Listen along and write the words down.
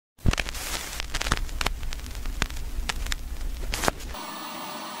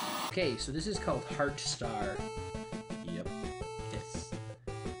Okay, so this is called Heart Star. Yep. Yes.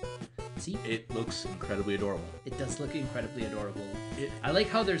 See? It looks incredibly adorable. It does look incredibly adorable. I like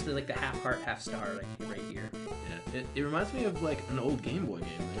how there's the half heart, half star right here. Yeah. It reminds me of like an old Game Boy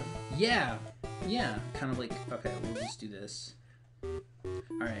game there. Yeah. Yeah. Kind of like, okay, we'll just do this.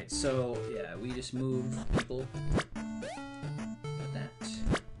 Alright, so yeah, we just move people. Like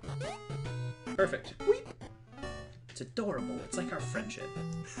that. Perfect. Weep. It's adorable. It's like our friendship.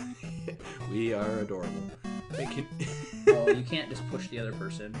 We are adorable. Wait, Oh, you can't just push the other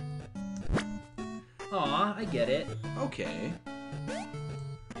person. Aw, I get it. Okay.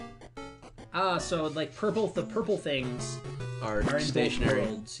 Ah, so like the purple things Are are in stationary. both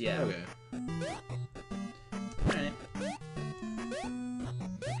worlds. Yeah. Okay. Alright.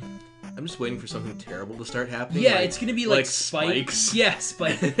 I'm just waiting for something terrible to start happening. Yeah, like, it's gonna be like spikes. Yeah,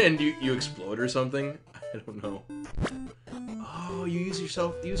 spikes. And you explode or something. I don't know. Oh, you use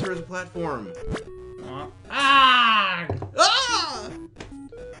her as a platform. Ah! Ah!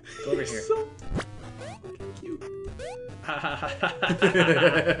 Go over here. So cute.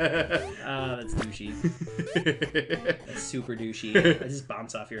 Ah, that's douchey. That's super douchey. It just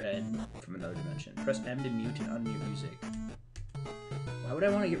bounce off your head from another dimension. Press M to mute and unmute music. Why would I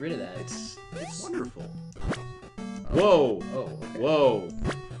want to get rid of that? It's wonderful. Oh. Whoa. Oh, okay. Whoa.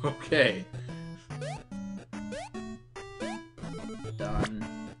 Okay. Done.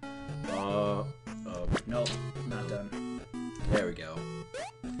 Nope, not done. There we go.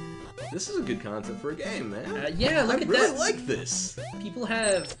 This is a good concept for a game, man. Yeah, look I at really that. like this. People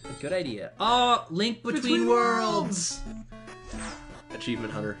have a good idea. Oh, Link Between Worlds.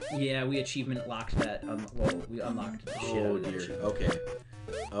 Achievement Hunter. Yeah, we achievement locked that. Well, we unlocked the shit out Oh of that dear. achievement. Okay.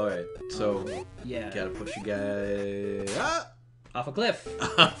 All right. So Yeah. gotta push a guy Off a cliff.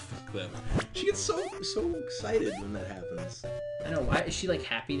 off the cliff. She gets so excited when that happens. I know. Why is she like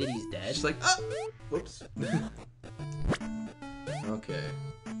happy that he's dead? She's like, whoops. Okay.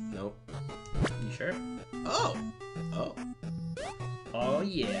 Nope. You sure? Oh. Oh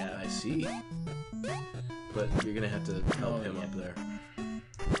yeah. I see. But you're gonna have to help him yeah. up there.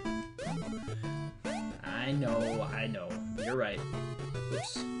 I know. You're right.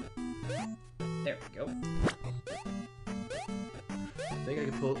 Oops. There we go. I think I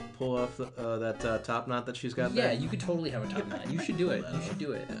can pull off that top knot that she's got Yeah, there. you could totally have a top knot. You should do it. You should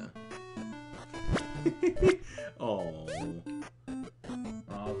do it. Yeah. Oh.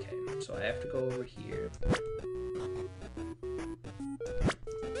 Okay, so I have to go over here.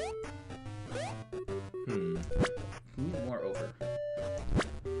 Move more over.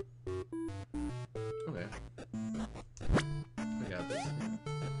 Okay. I got this.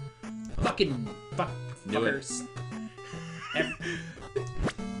 Fucking Knew it. fuckers.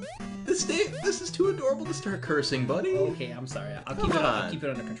 This is too adorable to start cursing, buddy. Okay, I'm sorry. I'll keep it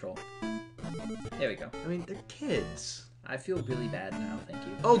under control. There we go. I mean, they're kids. I feel really bad now. Thank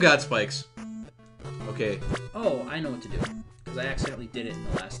you. Oh God, spikes. Okay. Oh, I know what to do. Because I accidentally did it in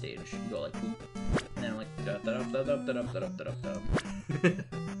the last stage. You go like, boop, and then I'm like, da da da da da da da da da da.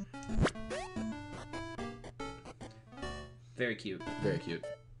 Very cute. Very cute.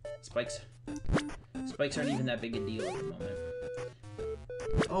 Spikes aren't even that big a deal at the moment.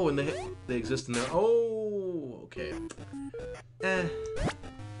 Oh, and they exist in there. Oh, okay.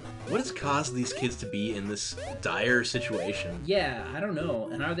 What has caused these kids to be in this dire situation? Yeah, I don't know.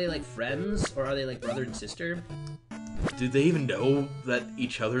 And are they like friends or are they like brother and sister? Do they even know that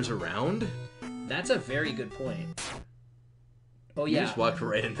each other's around? That's a very good point. Oh You yeah, just walked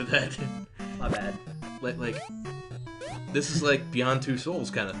right into that. my bad. like, this is like Beyond Two Souls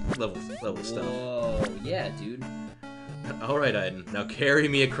kind of level stuff. Whoa, yeah, dude. All right, Aiden. Now carry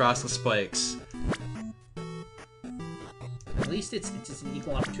me across the spikes. At least it's an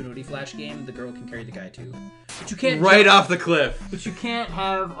equal opportunity flash game. The girl can carry the guy too. But you can't Right jump, off the cliff. But you can't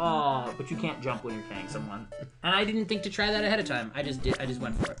have but you can't jump when you're carrying someone. And I didn't think to try that ahead of time. I just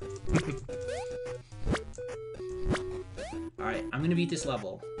went for it. All right, I'm gonna beat this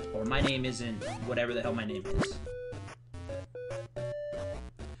level, or my name isn't whatever the hell my name is.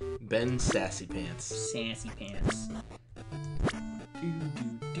 Ben Sassy Pants. Sassy Pants.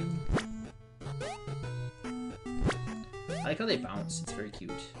 I like how they bounce. It's very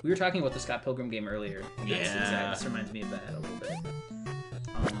cute. We were talking about the Scott Pilgrim game earlier. And Yeah. This reminds me of that a little bit.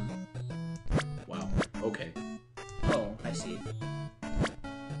 Wow. Okay. Oh, I see.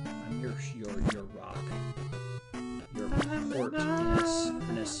 I'm your rock. Your port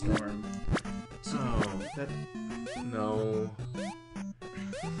in a storm. Oh, that... No.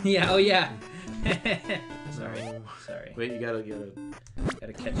 Yeah, oh yeah. Sorry. No. Sorry. Wait, you gotta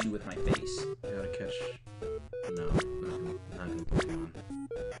catch you with my face. catch... No, not gonna put it on.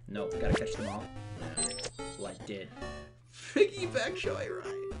 No. actually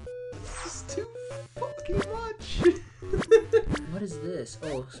right. This is too fucking much. What is this?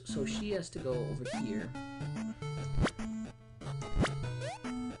 Oh, so she has to go over here.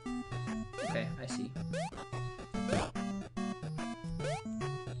 Okay, I see.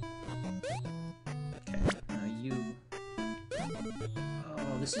 Okay, now you...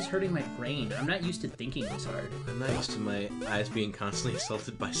 Oh, this is hurting my brain. I'm not used to thinking this hard. I'm not used to my eyes being constantly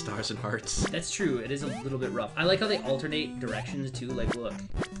assaulted by stars and hearts. That's true. It is a little bit rough. I like how they alternate directions, too. Like, look.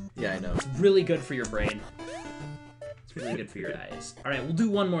 Yeah, I know. It's really good for your brain. It's really good for your eyes. All right, we'll do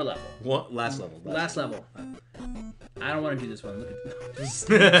one more level. What? Last level. Last level. I don't want to do this one. Look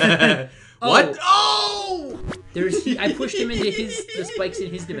at what? Oh! I pushed him into the spikes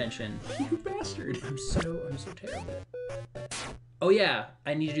in his dimension. You bastard! I'm so terrible. Oh yeah,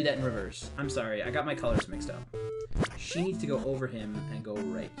 I need to do that in reverse. I'm sorry, I got my colors mixed up. She needs to go over him and go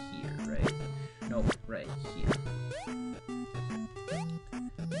right here, right? Nope, right here.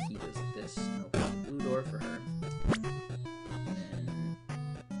 He goes like this. Open the blue door for her. And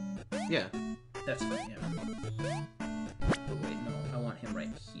then... Yeah. That's fine, yeah. But wait, no, I want him right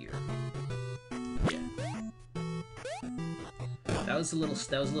here. Yeah. That was a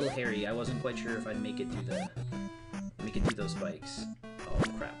little hairy. I wasn't quite sure if I'd make it through those spikes. Oh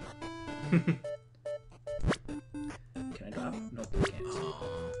crap. Can I drop? Nope, I can't.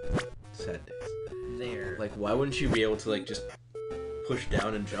 Oh, sad days. There. Like, why wouldn't you be able to, like, just push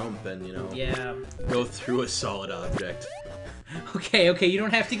down and jump and, you know, yeah, go through a solid object? Okay, you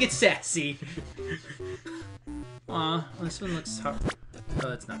don't have to get sassy. Aw, this one looks hard.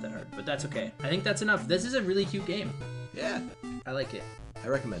 Oh, it's not that hard, but that's okay. I think that's enough. This is a really cute game. Yeah. I like it. I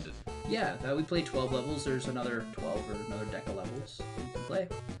recommend it. Yeah, we played 12 levels. There's another 12 or another deck of levels you can play.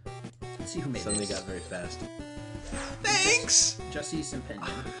 Let's see who made Suddenly this. got very fast. Thanks! Jussie Simpendium.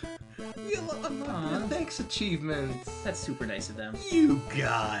 Thanks achievements. That's super nice of them. You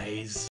guys.